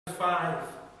5.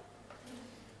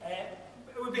 It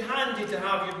would be handy to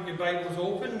have your Bibles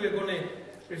open. We're going to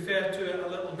refer to it a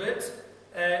little bit.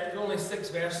 There's only 6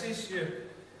 verses.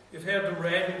 You've heard them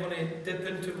read. I'm going to dip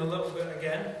into them a little bit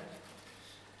again.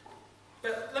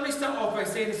 But let me start off by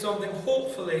saying something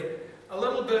hopefully a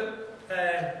little bit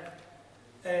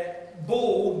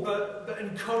bold but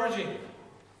encouraging.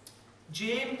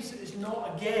 James is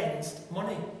not against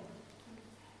money.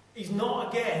 He's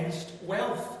not against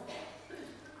wealth.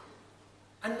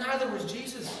 And neither was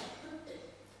Jesus.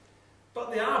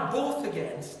 But they are both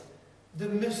against the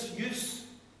misuse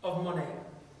of money.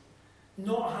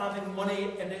 Not having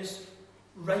money in its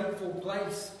rightful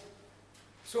place.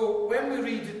 So when we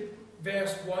read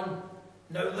verse 1,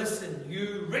 "Now listen,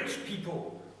 you rich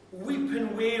people, weep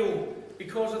and wail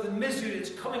because of the misery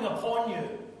that's coming upon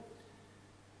you."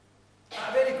 At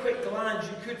a very quick glance,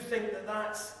 you could think that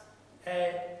that's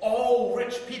all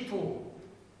rich people.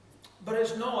 But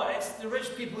it's not. It's the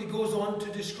rich people he goes on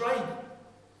to describe.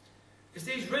 It's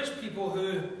these rich people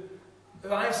who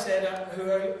I said,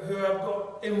 who have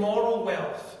got immoral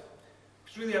wealth.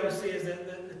 Which really I would say is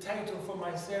the title for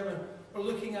my sermon. We're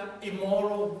looking at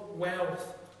immoral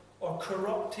wealth or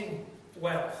corrupting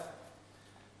wealth.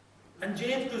 And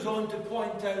James goes on to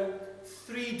point out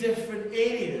 3 different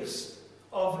areas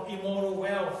of immoral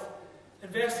wealth. In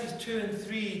verses 2 and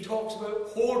 3, he talks about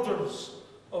hoarders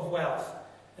of wealth.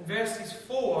 In verses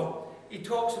 4, he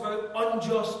talks about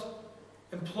unjust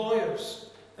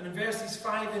employers. And in verses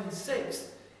 5 and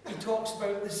 6, he talks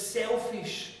about the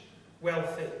selfish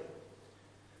wealthy.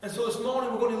 And so this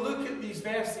morning we're going to look at these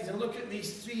verses and look at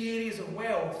these 3 areas of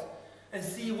wealth and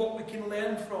see what we can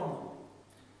learn from them.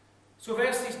 So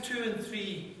verses 2 and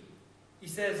 3, he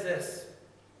says this: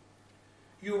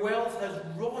 "Your wealth has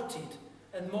rotted,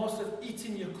 and moths have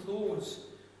eaten your clothes.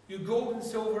 Your gold and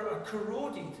silver are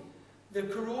corroded. The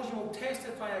corrosion will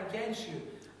testify against you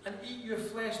and eat your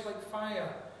flesh like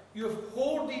fire. You have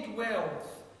hoarded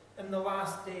wealth in the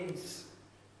last days."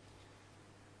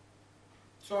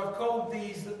 So I've called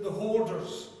these the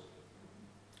hoarders.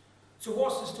 So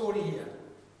what's the story here?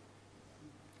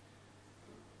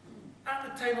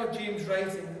 At the time of James'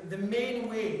 writing, the main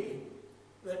way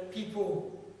that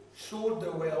people showed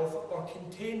their wealth or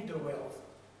contained their wealth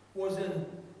was in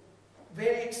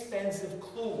very expensive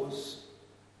clothes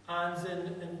and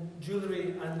in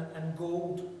jewellery and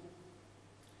gold.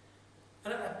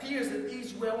 And it appears that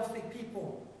these wealthy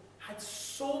people had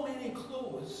so many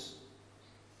clothes,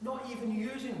 not even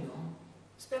using them,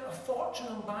 spent a fortune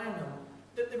on buying them,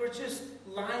 that they were just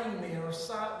lying there or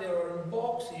sat there or in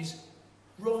boxes,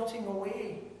 rotting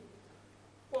away.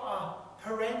 What a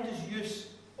horrendous use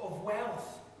of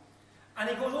wealth. And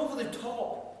he goes over the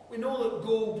top. We know that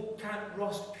gold can't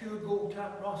rust, pure gold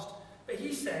can't rust. But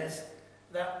he says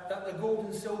that the gold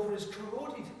and silver is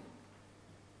corroded.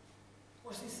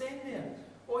 What's he saying there?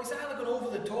 Well, he's either going over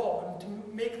the top and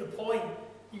to make the point,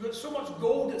 you've got so much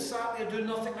gold that sat there doing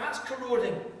nothing, that's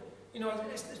corroding. You know,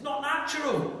 it's not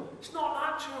natural. It's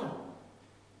not natural.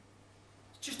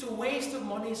 It's just a waste of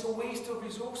money, it's a waste of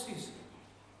resources.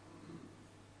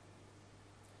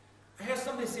 I heard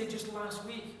somebody say just last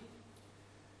week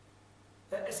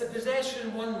that it's a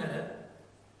possession 1 minute,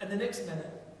 and the next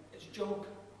minute it's junk.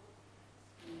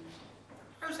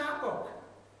 How does that work?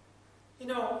 You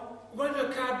know, we're going to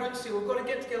do a car boot sale, we've got to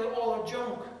get together all our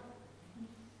junk.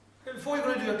 But before you're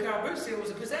going to do a car boot sale, it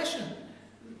was a possession.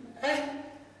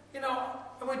 You know,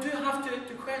 and we do have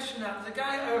to question that. There's a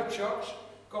guy at our church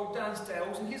called Dan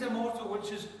Stiles, and he's a motto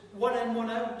which is 1 in, 1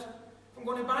 out. If I'm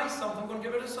going to buy something, I'm going to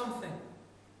get rid of something.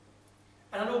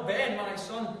 And I know Ben, my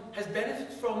son, has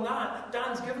benefited from that.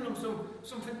 Dan's given him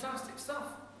some fantastic stuff.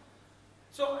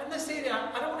 So in this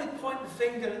area, I don't want to point the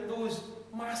finger at those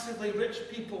massively rich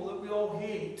people that we all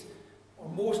hate, or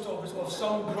most of us have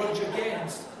some grudge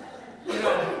against. You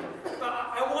know, but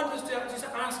I want us to just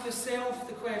ask ourselves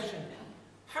the question: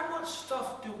 how much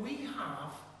stuff do we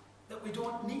have that we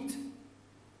don't need?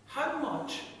 How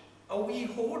much are we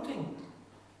hoarding?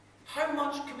 How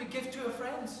much can we give to our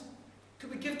friends?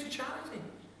 Could we give to charity?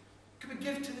 Could we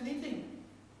give to the needy?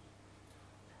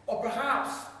 Or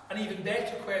perhaps an even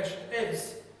better question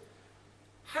is,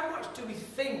 how much do we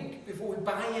think before we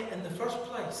buy it in the first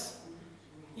place?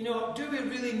 You know, do we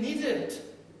really need it?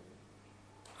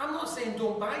 I'm not saying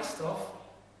don't buy stuff.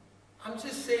 I'm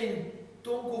just saying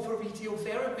don't go for retail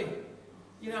therapy.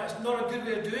 You know, it's not a good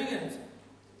way of doing it.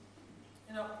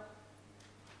 You know,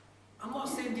 I'm not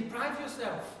saying deprive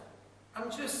yourself. I'm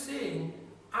just saying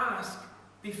ask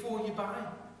before you buy.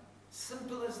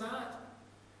 Simple as that.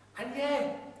 And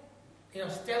yeah, you know,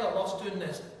 Stella loves doing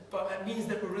this, but it means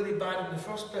that we're really bad in the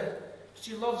first bit.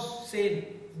 She loves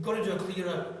saying, we've got to do a clear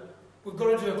out. We've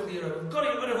got to do a clear out. We've got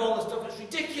to get rid of all this stuff. It's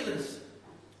ridiculous.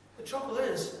 The trouble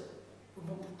is, we've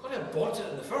got to have bought it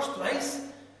in the first place.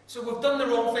 So we've done the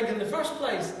wrong thing in the first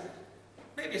place.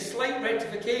 Maybe a slight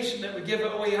rectification that we give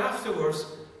it away afterwards.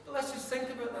 But let's just think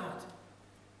about that.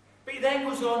 But he then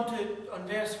goes on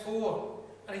verse 4.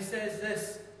 And he says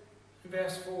this in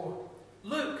verse 4.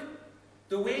 Look,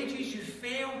 the wages you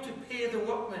failed to pay the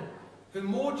workmen who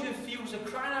mowed your fields are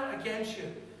crying out against you.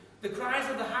 The cries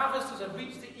of the harvesters have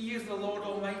reached the ears of the Lord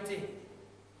Almighty.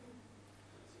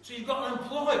 So you've got an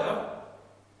employer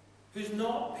who's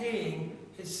not paying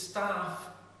his staff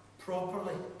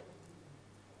properly.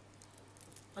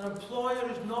 An employer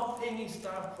who's not paying his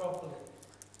staff properly.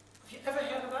 Have you ever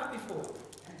heard of that before?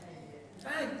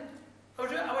 Hey,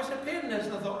 I was preparing this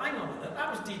and I thought, hang on a minute,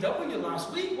 that was DW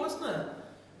last week, wasn't it?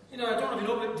 You know, I don't know if you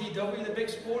know about DW, the big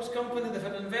sports company. They've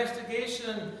had an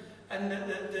investigation and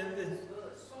the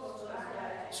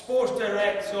Sports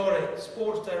Direct, sorry,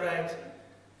 Sports Direct.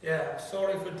 Yeah,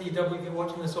 sorry for DW if you're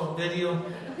watching this on video.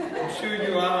 I'm sure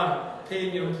you are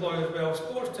paying your employers well.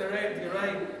 Sports Direct, you're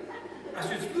right. I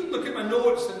should look at my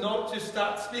notes and not just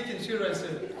start speaking, sure I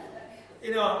said.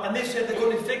 You know, and they said they're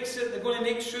going to fix it, they're going to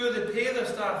make sure they pay their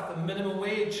staff the minimum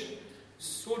wage.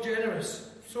 So generous,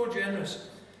 so generous.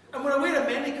 And we're aware of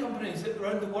many companies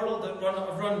around the world that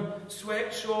have run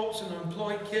sweatshops and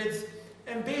employed kids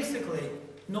and basically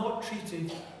not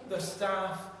treated their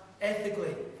staff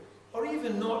ethically, or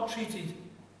even not treated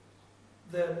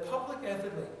the public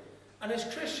ethically. And as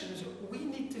Christians, we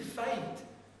need to fight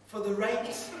for the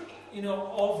rights, you know,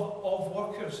 of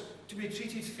workers to be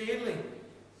treated fairly,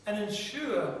 and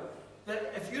ensure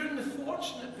that if you're in the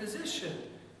fortunate position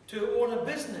to own a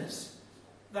business,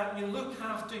 that you look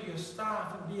after your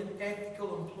staff and be an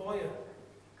ethical employer.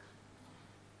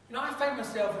 You know, I find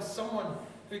myself as someone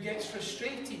who gets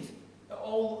frustrated at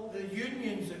all the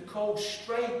unions that call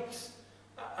strikes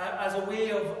as a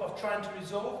way of trying to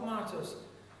resolve matters.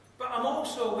 But I'm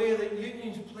also aware that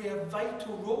unions play a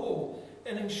vital role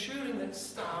in ensuring that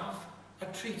staff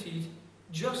are treated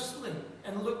justly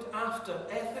and looked after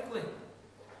ethically.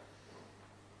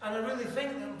 And I really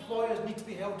think that employers need to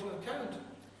be held to account.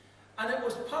 And it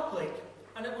was public,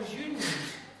 and it was unions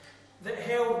that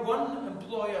held one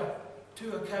employer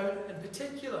to account in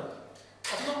particular,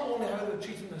 of not only how they were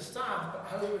treating the staff, but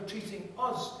how they were treating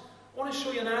us. I want to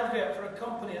show you an advert for a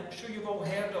company I'm sure you've all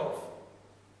heard of.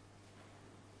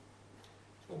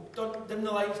 So dim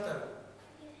the lights down.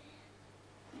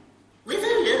 With a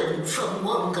loan from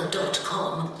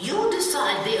Wonga.com, you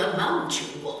decide the amount you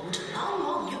want, how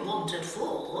long you want it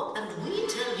for, and we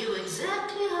tell you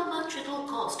exactly how much it'll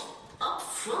cost up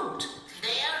front.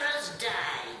 Clear as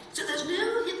day. So there's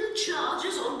no hidden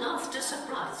charges or nasty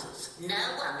surprises.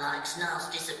 No one likes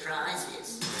nasty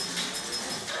surprises.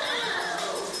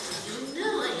 Oh, you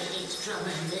know I hate drum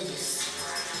and bass.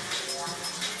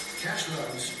 Cash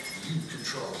loans, you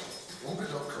control.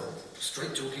 Wonga.com,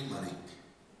 straight talking money.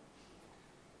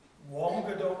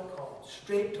 Wonga.com,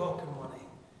 straight talking money.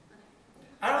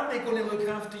 Aren't they going to look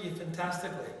after you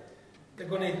fantastically? They're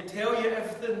going to tell you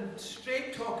everything,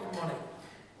 straight talking money.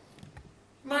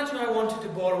 Imagine I wanted to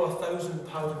borrow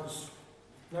 £1,000.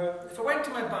 Now, if I went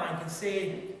to my bank and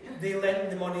say they lent me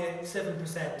the money at 7%,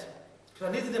 because I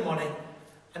needed the money,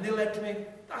 and they lent to me,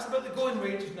 that's about the going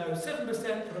rate just now,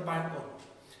 7% for a bank loan.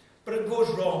 But it goes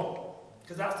wrong,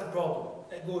 because that's the problem.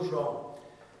 It goes wrong.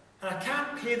 And I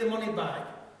can't pay the money back,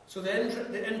 so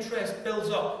the interest builds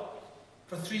up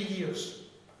for 3 years.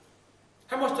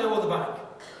 How much do I owe the bank?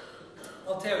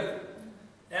 I'll tell you.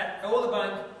 Yeah, I owe the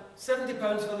bank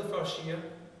 £70 for the first year,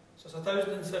 so it's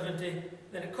 1,070.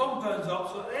 Then it compounds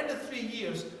up, so at the end of 3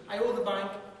 years, I owe the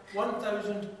bank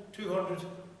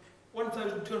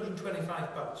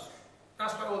 £1,225.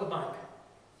 That's what I owe the bank.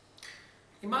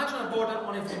 Imagine I borrowed that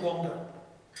money from Wonga.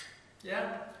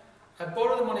 Yeah? I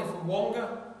borrowed the money from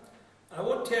Wonga, and I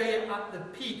won't tell you at the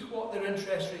peak what their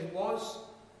interest rate was,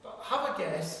 but have a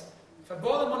guess. If I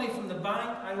borrow the money from the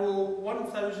bank, I owe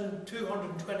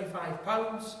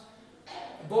 £1,225. I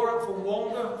borrow it from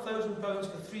Wonga, £1,000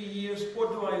 for 3 years.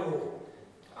 What do I owe?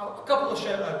 A couple of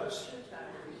shout-outs.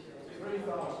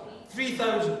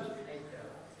 3,000.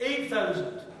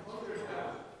 8,000.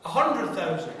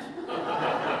 100,000.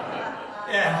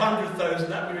 Yeah, 100,000.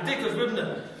 That'd be ridiculous, wouldn't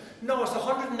it? No, it's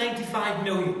 195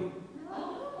 million.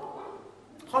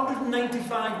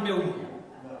 195 million.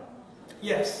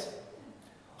 Yes.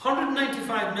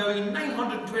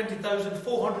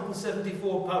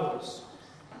 195,920,474 pounds.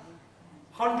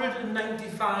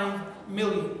 195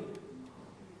 million.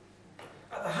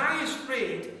 At the highest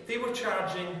rate, they were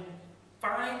charging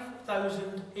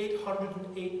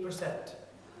 5,808%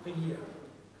 per year.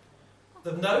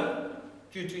 They've now,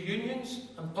 due to unions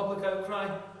and public outcry,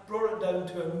 brought it down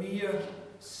to a mere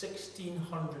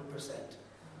 1,600%.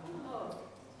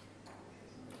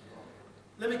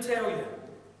 Let me tell you,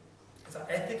 is that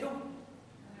ethical?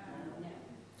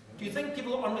 Do you think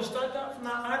people understood that from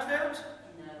that advert?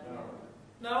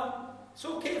 No? It's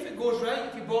okay if it goes right,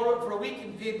 if you borrow it for a week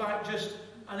and pay back just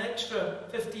an extra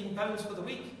 £15 for the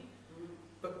week.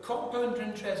 But compound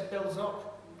interest builds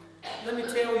up. Let me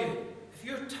tell you, if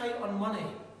you're tight on money,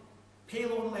 pay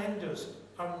loan lenders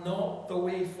are not the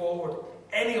way forward.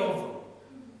 Any of them.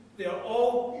 They are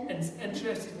all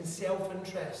interested in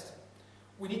self-interest.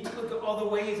 We need to look at other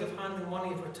ways of handling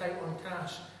money if we're tight on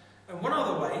cash. And one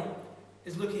other way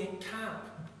is looking at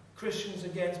CAP, Christians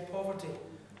Against Poverty,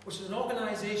 which is an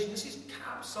organisation, this is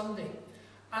CAP Sunday.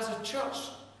 As a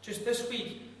church, just this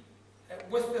week,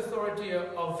 with the authority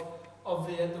of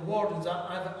the wardens,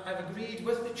 I've agreed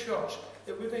with the church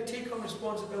that we're going to take on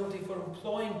responsibility for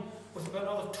employing with about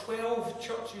another 12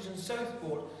 churches in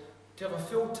Southport to have a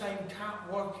full-time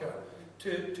CAP worker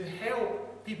to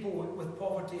help people with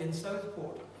poverty in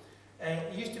Southport.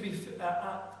 It used to be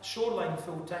at Shoreline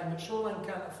full-time, but Shoreline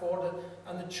can't afford it,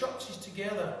 and the churches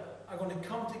together are going to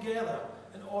come together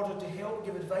in order to help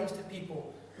give advice to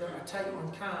people that are tight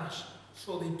on cash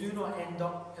so they do not end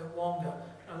up at Wonga.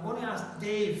 I'm going to ask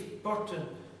Dave Burton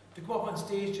to go up on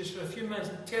stage just for a few minutes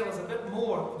and tell us a bit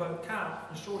more about CAP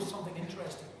and show us something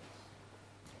interesting.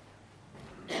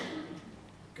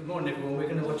 Good morning everyone, we're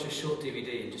going to watch a short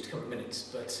DVD in just a couple of minutes,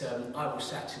 but I was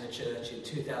sat in a church in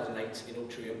 2008 in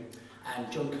Altrincham,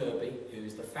 and John Kirby, who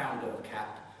is the founder of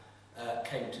CAP,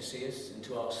 came to see us and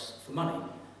to ask for money.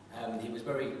 He was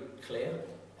very clear.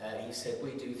 He said,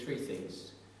 we do three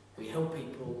things. We help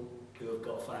people who have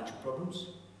got financial problems,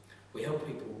 we help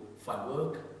people find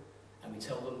work, and we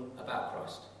tell them about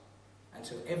Christ. And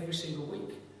so every single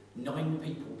week, 9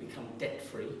 people become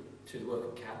debt-free through the work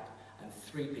of CAP, and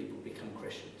 3 people become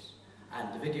Christians.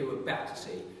 And the video we're about to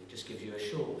see just gives you a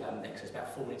short excerpt,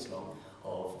 about 4 minutes long,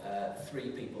 of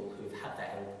 3 people who've had that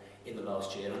help in the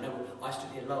last year. And I know I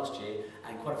stood here last year,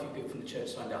 and quite a few people from the church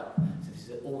signed up. So this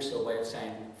is also a way of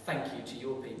saying thank you to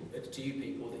your people, to you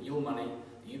people, that your money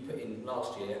that you put in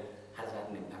last year has had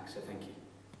an impact. So thank you.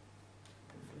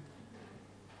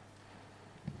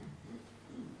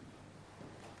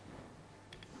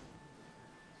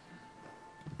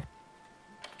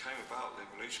 Came about the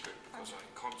release group because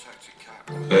I contacted CAP.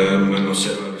 And I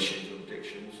set around issues of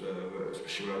addictions,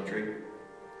 especially around drink.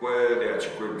 Where the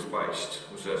actual group was based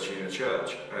was actually in a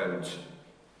church, and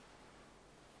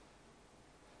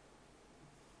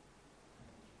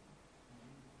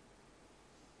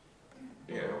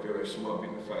yeah, I'll be honest, it might be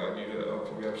the fact I knew that I'd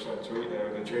probably have something to eat there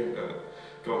and a drink that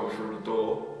got me through the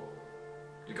door.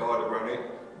 The guy that ran it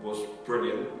was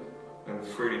brilliant, and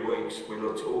for 3 weeks we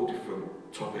looked at all different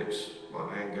topics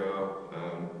like anger,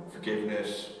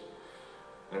 forgiveness,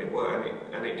 and it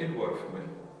worked, and it did work for me.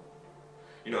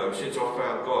 You know, since I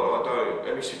found God,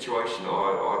 any situation that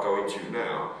I go into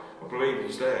now, I believe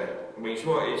He's there. I mean, He's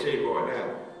here right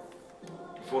now.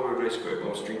 Before the release group, I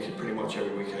was drinking pretty much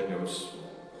every weekend.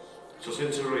 So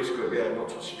since the release group, yeah, not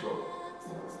touched a drop.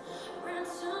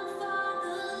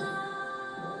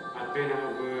 I'd been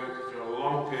out of work for a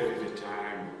long period of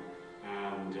time,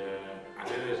 and I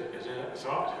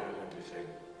thought I'd heard everything.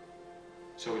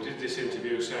 So we did this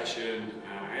interview session.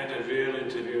 I had a real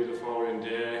interview the following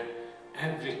day.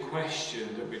 Every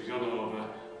question that we'd gone over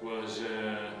was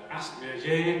asked me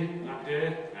again that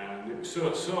day, and it was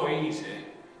so easy,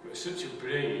 it was such a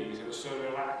breeze, it was so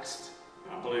relaxed.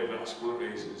 I believe that's one of the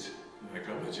reasons I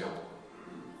got the job.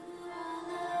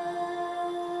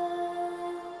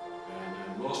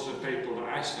 And most of the people that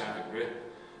I started with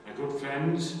are good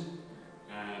friends,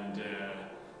 and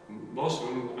most of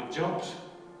them have jobs.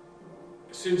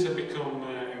 Since I've become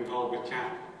involved with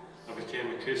CAP, I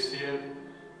became a Christian,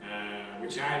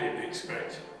 which I didn't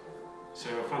expect. So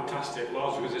fantastic,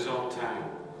 Lord's with us all the time,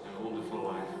 a wonderful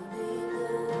life.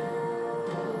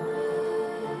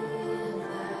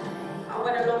 I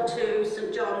went along to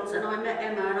St John's and I met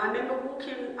Emma, and I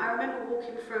remember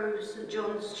walking through St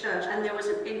John's Church, and there was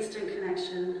an instant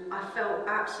connection. I felt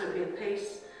absolutely at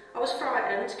peace. I was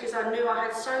frightened because I knew I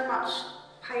had so much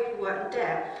paperwork and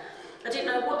debt. I didn't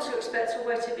know what to expect or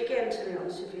where to begin, to be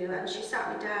honest with you. And she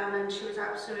sat me down, and she was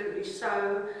absolutely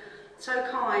so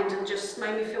kind and just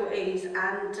made me feel at ease.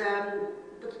 And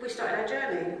we started our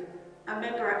journey. I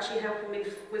remember actually helping me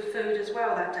with food as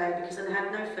well that day, because I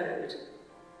had no food.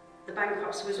 The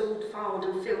bankruptcy was all filed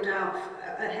and filled out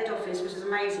at head office, which was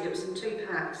amazing. It was in 2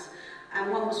 packs.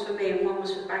 and one was for me and one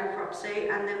was for bankruptcy,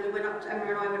 and then Emma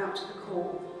and I went up to the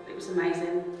court. It was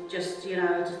amazing, just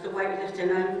the weight lifting,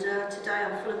 and today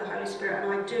I'm full of the Holy Spirit,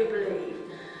 and I do believe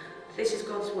this is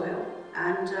God's will,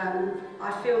 and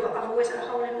I feel that I've always had a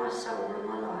hole in my soul all of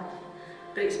my life,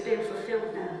 but it's been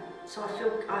fulfilled now, so I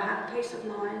feel I have peace of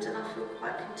mind and I feel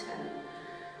quite content,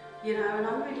 and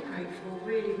I'm really grateful,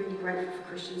 really, really grateful for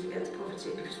Christians Against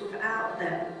Poverty, because without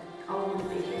them I wouldn't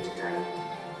be here today.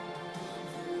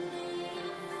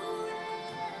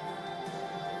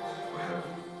 I have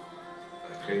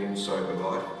a clean, sober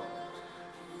life.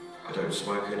 I don't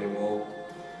smoke anymore.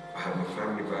 I have my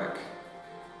family back.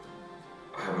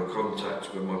 I have a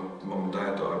contact with my mum and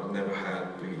dad that I've never had.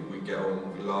 We get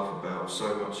on, we laugh about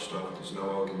so much stuff, there's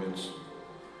no arguments.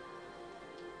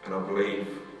 And I believe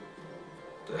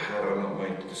that had I not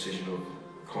made the decision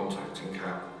of contacting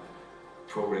Kat,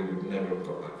 probably would never have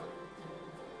got that.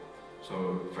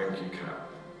 So thank you, Kat.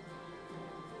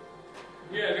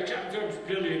 Yeah, the Cat job's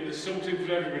brilliant. There's something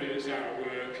for everybody that's out of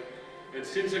work. And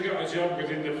since I got a job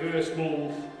within the first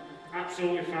month,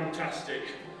 absolutely fantastic.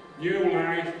 New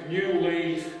life, new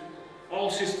leaf, all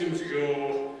systems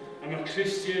go. I'm a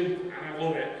Christian and I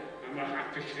love it. I'm a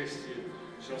happy Christian.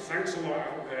 So thanks a lot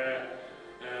out there,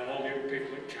 all you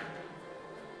people at CAP.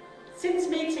 Since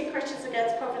meeting Christians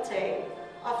Against Poverty,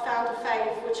 I've found a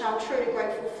faith which I'm truly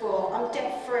grateful for. I'm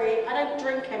debt-free, I don't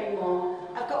drink anymore,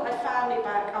 I've got my family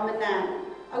back, I'm a nan.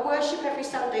 I worship every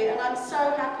Sunday and I'm so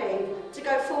happy to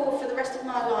go forward for the rest of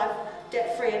my life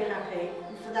debt-free and happy.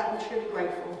 And for that I'm truly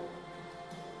grateful.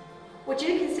 Would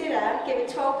you consider giving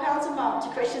 £12 a month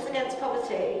to Christians Against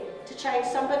Poverty to change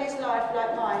somebody's life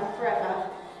like mine forever?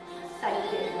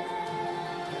 Thank you.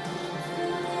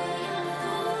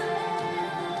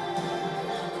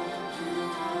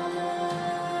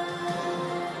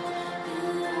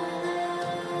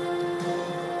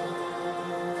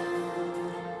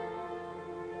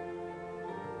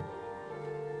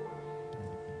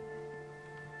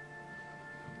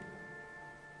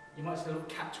 You might see a little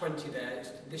CAP 20 there.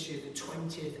 This year, the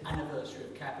 20th anniversary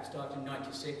of CAP. It started in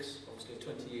 '96, obviously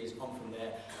 20 years on from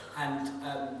there. And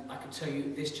I can tell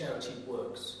you, this charity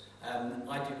works.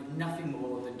 I do nothing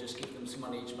more than just give them some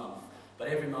money each month. But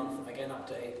every month I get an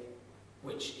update,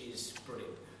 which is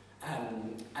brilliant.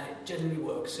 And it generally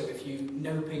works. So if you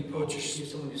know people, if you're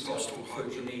someone who's struggling with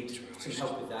food, you need some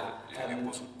help with that.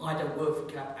 I don't work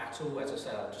for CAP at all. As I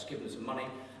said, I've just given them some money.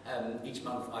 Each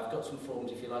month I've got some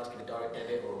forms if you like to give a direct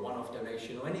debit or a one-off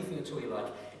donation or anything at all you like.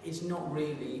 It's not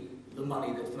really the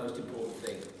money that's the most important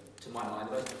thing to my mind.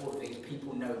 The most important thing is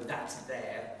people know that's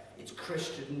there. It's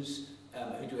Christians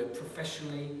who do it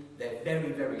professionally. They're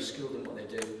very, very skilled in what they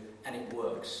do and it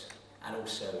works. And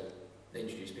also they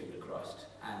introduce people to Christ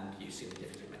and you see the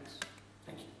difference it makes.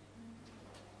 Thank you.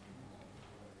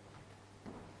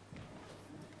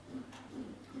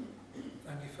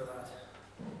 Thank you for that.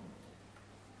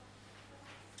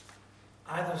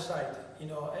 Either side,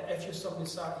 if you're somebody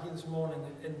sat here this morning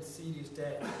in serious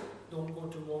debt, don't go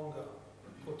to Wonga,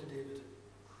 go to David.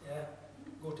 Yeah,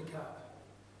 go to CAP.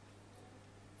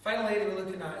 Final area we're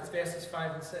looking at is verses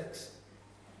 5 and 6.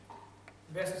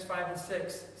 Verses 5 and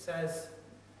 6 says,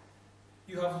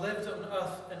 "You have lived on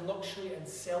earth in luxury and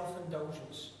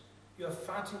self-indulgence. You have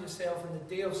fattened yourself in the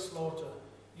day of slaughter.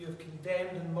 You have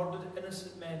condemned and murdered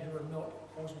innocent men who are not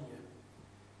opposing you."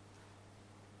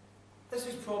 This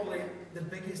is probably the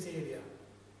biggest area,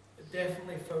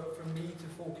 definitely for me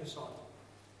to focus on.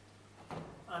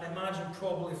 And imagine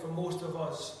probably for most of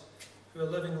us who are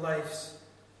living lives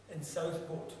in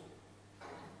Southport.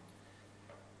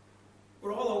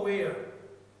 We're all aware,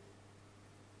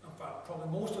 in fact probably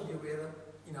most of you aware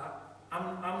that,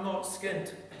 I'm not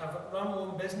skint. I've run my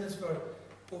own business for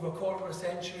over a quarter of a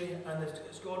century and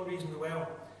it's gone reasonably well.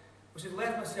 Which has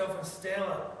left myself and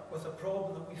Stella with a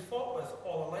problem that we fought with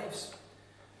all our lives.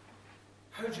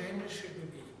 How generous should we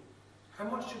be? How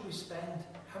much should we spend?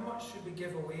 How much should we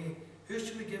give away? Who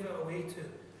should we give it away to?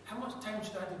 How much time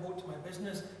should I devote to my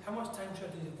business? How much time should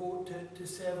I devote to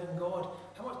serving God?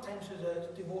 How much time should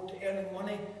I devote to earning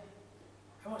money?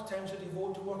 How much time should I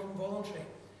devote to working voluntary?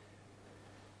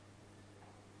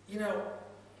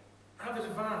 I've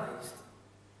advised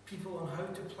people on how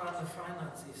to plan their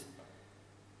finances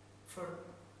for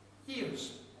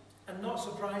years. And not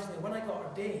surprisingly, when I got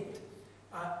ordained,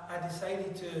 I had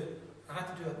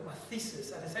to do my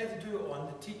thesis. I decided to do it on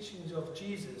the teachings of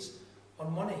Jesus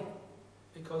on money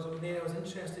because it was an area I was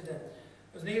interested in. It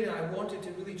was an area I wanted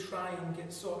to really try and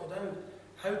get sorted out.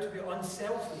 How to be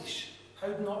unselfish. How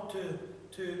not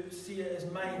to see it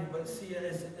as mine, but see it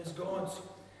as God's.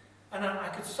 And I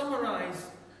could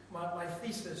summarise my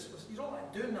thesis was, you don't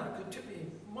like doing that, because it took me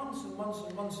months and months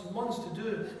and months and months to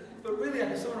do. But really, I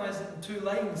could summarise it in 2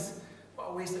 lines. What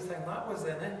a waste of time that was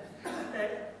then, eh?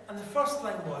 And the first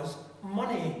line was,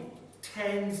 money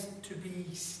tends to be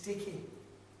sticky.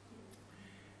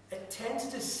 It tends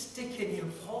to stick in your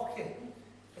pocket.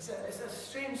 It's a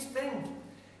strange thing.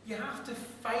 You have to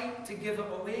fight to give it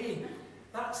away.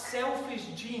 That selfish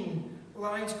gene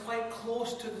lies quite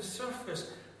close to the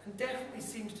surface and definitely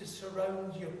seems to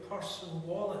surround your purse and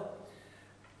wallet.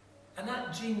 And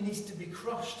that gene needs to be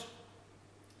crushed.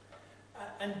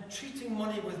 And treating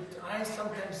money with, I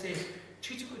sometimes say,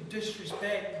 treat it with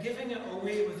disrespect. Giving it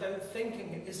away without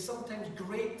thinking it is sometimes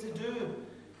great to do.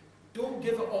 Don't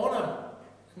give it honour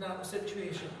in that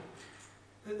situation.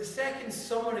 The second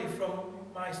summary from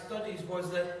my studies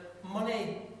was that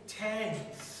money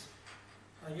tends,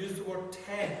 I use the word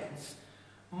tends,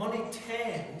 money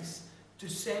tends to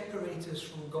separate us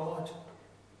from God.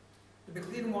 To be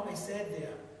clear in what I said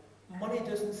there, money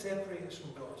doesn't separate us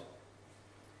from God.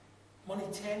 Money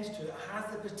tends to, it has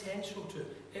the potential to,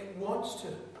 it wants to.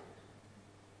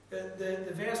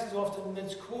 The verse is often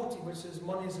misquoted, which says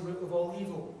money is the root of all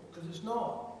evil, because it's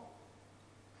not.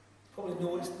 You probably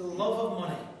know it's the love of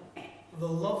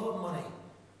money,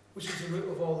 which is the root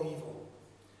of all evil.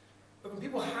 But when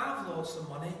people have lots of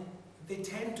money, they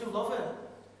tend to love it.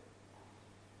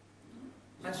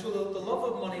 And so the love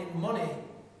of money and money,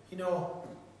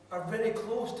 are very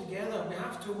close together. We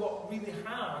have to work really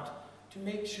hard to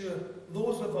make sure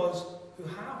those of us who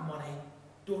have money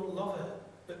don't love it,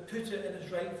 but put it in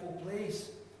its rightful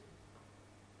place.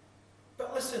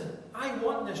 But listen, I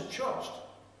want this church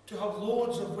to have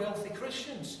loads of wealthy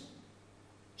Christians.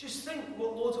 Just think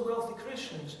what loads of wealthy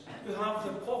Christians who have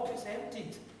their pockets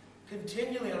emptied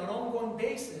continually on an ongoing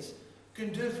basis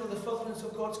can do for the furtherance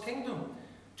of God's kingdom.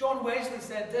 John Wesley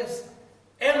said this: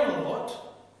 earn a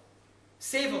lot,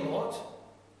 save a lot,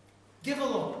 give a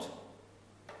lot.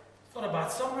 It's not a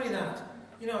bad summary, that.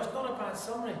 It's not a bad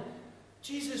summary.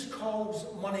 Jesus calls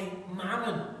money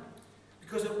mammon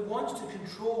because it wants to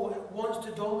control, it wants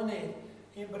to dominate,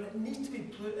 but it needs to be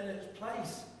put in its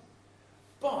place.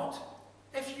 But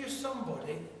if you're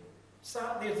somebody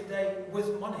sat there today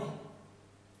with money,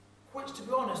 which, to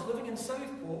be honest, living in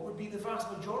Southport would be the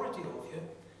vast majority of you,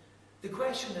 the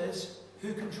question is,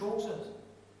 who controls it?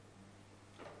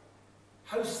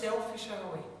 How selfish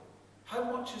are we? How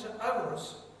much is it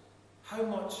ours? How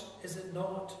much is it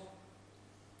not?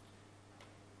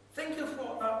 Think of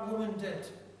what that woman did,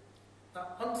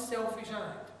 that unselfish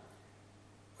act,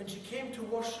 when she came to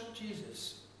worship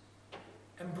Jesus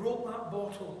and broke that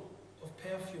bottle of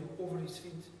perfume over his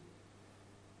feet.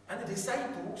 And the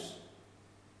disciples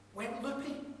went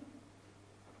loopy.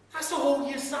 That's a whole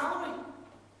year's salary.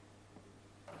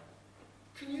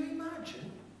 Can you imagine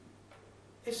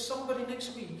if somebody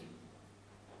next week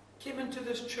came into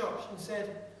this church and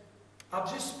said, I've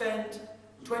just spent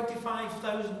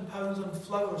 £25,000 on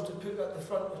flowers to put at the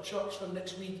front of the church for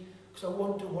next week because I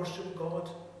want to worship God?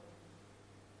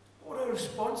 What would our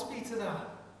response be to that?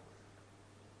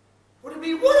 Would it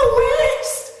be, what a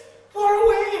waste! What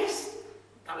a waste!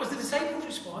 That was the disciples'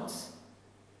 response.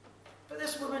 But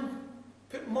this woman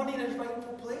put money in its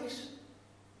rightful place.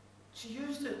 She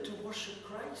used it to worship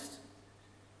Christ.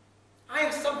 I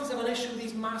sometimes have an issue with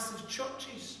these massive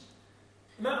churches.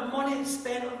 The amount of money that's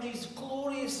spent on these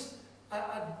glorious,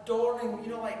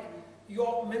 adorning, like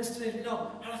York Minster, and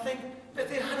I think, if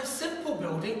they had a simple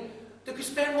building, they could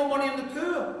spend more money on the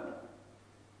poor.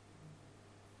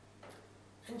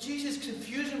 And Jesus'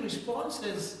 confusing response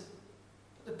is,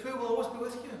 the poor will always be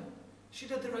with you. She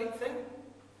did the right thing.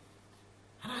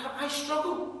 And I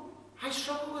struggle. I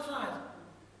struggle with that.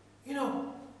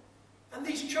 And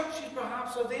these churches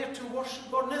perhaps are there to worship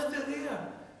God. And if they're there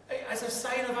as a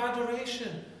sign of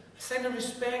adoration, a sign of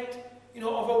respect, of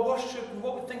our worship and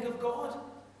what we think of God,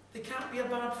 they can't be a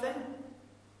bad thing.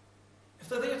 If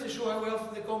they're there to show how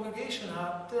wealthy the congregation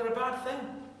are, they're a bad thing.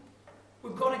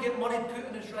 We've got to get money put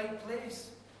in its right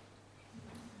place.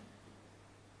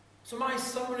 So my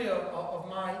summary of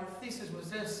my thesis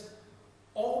was this: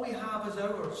 all we have is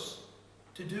ours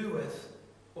to do with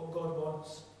what God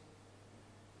wants.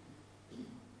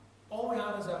 All we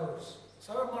have is ours. It's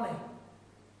our money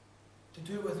to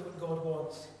do with what God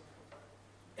wants,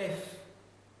 if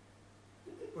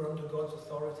we're under God's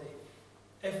authority,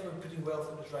 if we're putting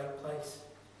wealth in its right place.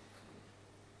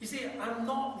 You see, I'm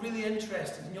not really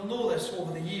interested, and you'll know this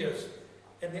over the years,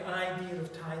 in the idea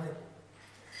of tithing.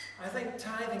 I think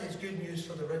tithing is good news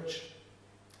for the rich.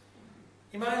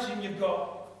 Imagine you've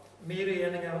got Mary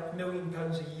earning £1 million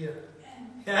a year.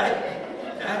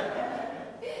 Yeah?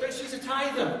 But she's a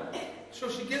tither. So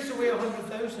she gives away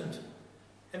 100,000,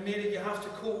 and Mary, you have to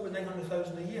cope with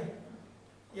 900,000 a year.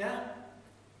 Yeah?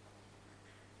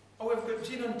 Oh, we've got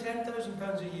Jean on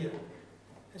 £10,000 a year,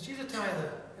 and she's a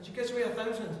tither, and she gives away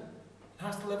 1,000, and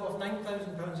has to live off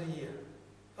 £9,000 a year.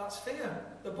 That's fair.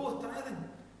 They're both tithing.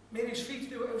 Mary's free to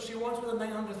do whatever she wants with her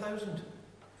 900,000.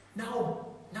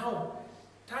 Now,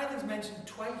 tithing's mentioned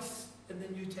twice in the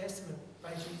New Testament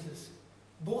by Jesus,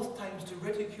 both times to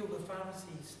ridicule the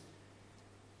Pharisees.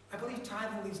 I believe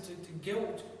tithing leads to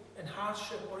guilt and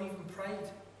hardship or even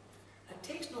pride. It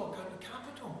takes no account of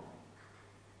capital.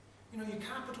 You know, your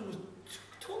capital is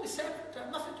totally separate. It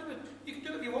has nothing to do with it. You can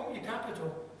do what you want with your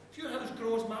capital. If your house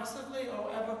grows massively or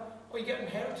whatever, or you get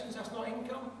inheritance, that's not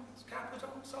income, it's capital,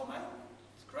 it's all mine.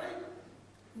 It's great.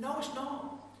 No, it's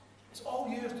not. It's all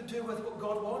yours to do with what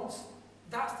God wants.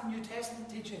 That's the New Testament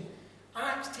teaching.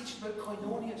 Acts teaches about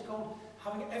koinonia. It's called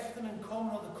having everything in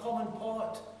common, or the common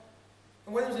pot.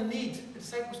 And when there was a need, the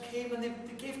disciples came and they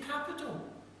gave capital.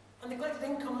 And they collected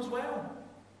income as well.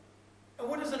 And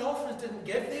when an orphans didn't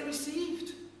give, they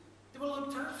received. They were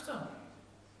looked after.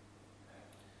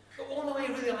 The only way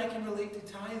really I can relate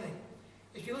to tithing,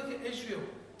 if you look at Israel,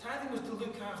 tithing was to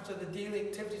look after the daily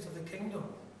activities of the kingdom.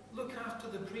 Look after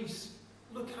the priests.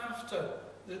 Look after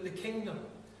the kingdom.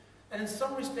 And in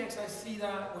some respects I see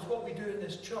that with what we do in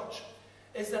this church,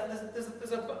 is that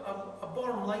there's a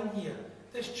bottom line here.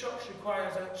 This church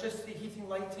requires electricity, heating,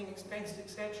 lighting, expenses,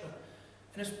 etc.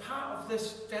 And as part of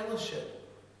this fellowship,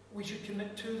 we should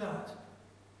commit to that.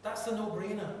 That's a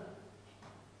no-brainer.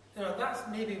 You know, that's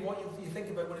maybe what you think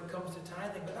about when it comes to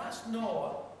tithing, but that's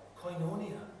not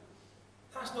koinonia.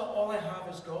 That's not all I have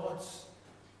is God's.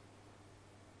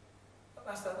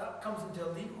 That comes into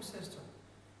a legal system.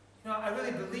 You know, I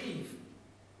really believe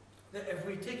that if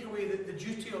we take away the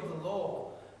duty of the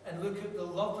law and look at the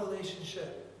love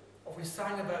relationship of we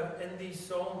sang about in these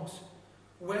songs,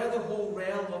 where the whole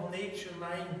realm of nature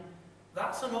mine,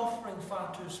 that's an offering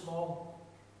far too small.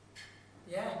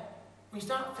 Yeah, when you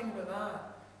start thinking about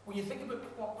that, when you think about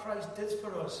what Christ did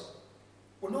for us,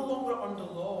 we're no longer under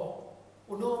law,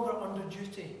 we're no longer under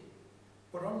duty,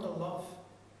 we're under love.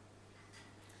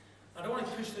 I don't want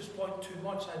to push this point too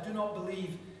much. I do not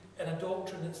believe in a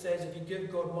doctrine that says if you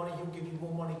give God money, He'll give you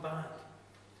more money back.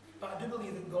 But I do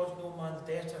believe that God's no man's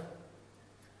debtor.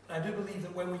 And I do believe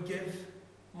that when we give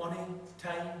money,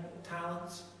 time,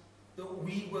 talents, that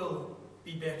we will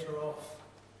be better off.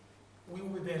 We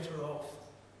will be better off.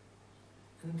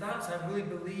 And that, I really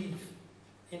believe,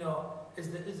 you know,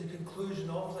 is the conclusion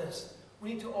of this.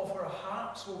 We need to offer our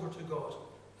hearts over to God,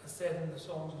 as said in the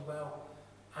songs as well,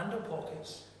 and our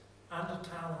pockets, and our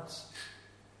talents,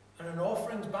 and in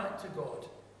offerings back to God,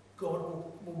 God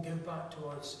will give back to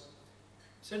us.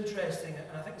 It's interesting,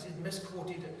 and I think this is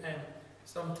misquoted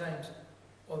sometimes,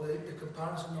 or the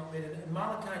comparison not made. In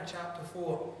Malachi chapter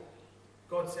 4,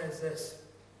 God says this,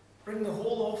 bring the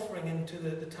whole offering into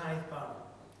the tithe barn,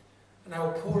 and I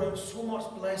will pour out so much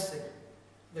blessing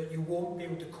that you won't be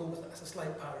able to cope with it. That's a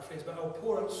slight paraphrase, but I will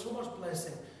pour out so much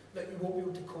blessing that you won't be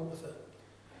able to cope with it.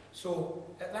 So,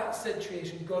 at that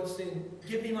situation, God's saying,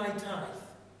 give me my tithe,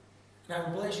 and I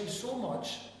will bless you so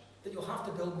much that you'll have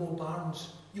to build more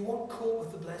barns. You won't cope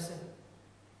with the blessing.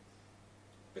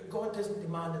 But God doesn't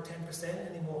demand the 10%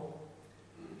 anymore.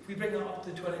 If we bring that up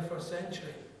to the 21st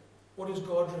century, what does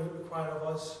God require of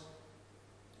us?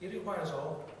 He requires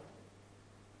all.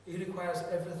 He requires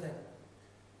everything.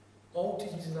 All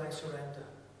to Jesus I surrender.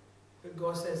 But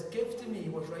God says, give to me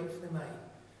what's rightfully mine,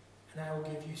 and I will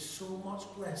give you so much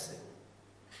blessing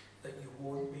that you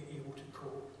won't be able to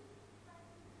cope.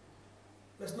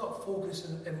 Let's not focus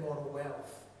on immoral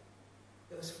wealth.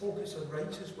 Let's focus on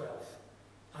righteous wealth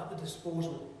at the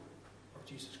disposal of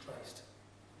Jesus Christ.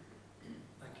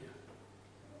 Thank you.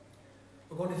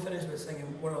 We're going to finish by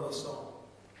singing one other song.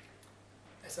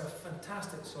 It's a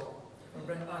fantastic song. I'm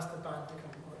going to ask the band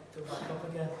to back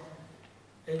up again.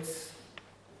 It's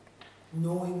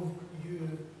knowing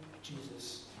you,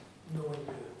 Jesus. Knowing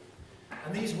you.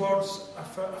 And these words are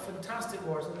fantastic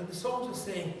words. And the songs are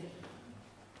saying,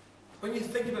 when you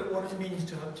think about what it means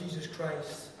to have Jesus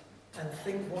Christ and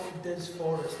think what He does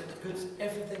for us, it puts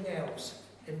everything else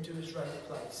into its right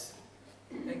place.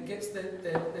 It gets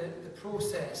the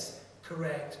process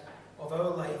correct of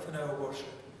our life and our worship.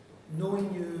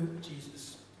 Knowing you,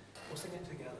 Jesus. We'll sing it together.